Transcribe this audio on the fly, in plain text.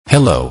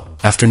Hello,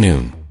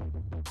 afternoon.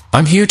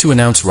 I'm here to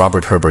announce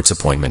Robert Herbert's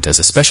appointment as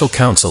a special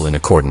counsel in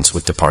accordance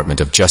with Department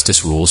of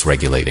Justice rules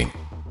regulating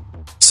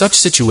such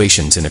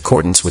situations in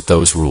accordance with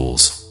those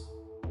rules.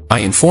 I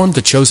informed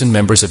the chosen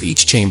members of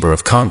each chamber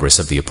of Congress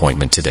of the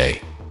appointment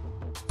today.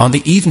 On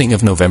the evening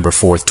of November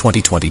 4,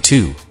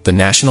 2022, the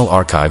National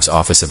Archives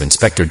Office of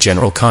Inspector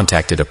General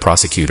contacted a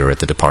prosecutor at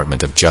the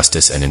Department of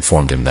Justice and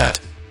informed him that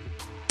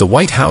the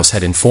White House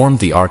had informed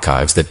the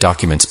archives that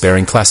documents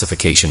bearing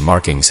classification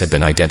markings had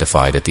been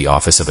identified at the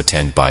office of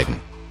Attend Biden.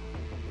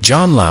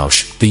 John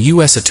Lausch, the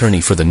U.S.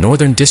 Attorney for the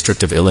Northern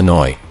District of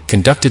Illinois,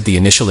 conducted the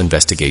initial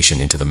investigation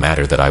into the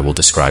matter that I will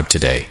describe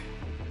today.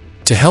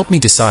 To help me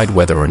decide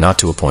whether or not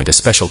to appoint a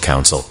special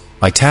counsel,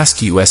 I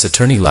tasked U.S.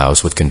 Attorney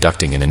Lausch with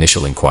conducting an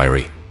initial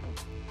inquiry.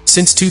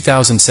 Since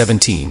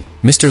 2017,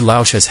 Mr.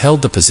 Lausch has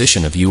held the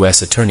position of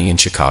U.S. Attorney in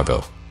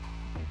Chicago.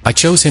 I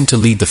chose him to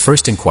lead the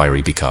first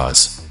inquiry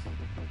because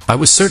I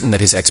was certain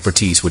that his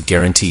expertise would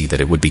guarantee that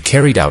it would be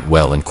carried out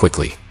well and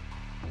quickly.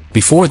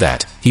 Before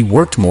that, he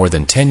worked more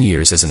than 10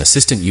 years as an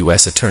assistant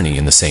U.S. attorney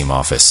in the same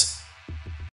office.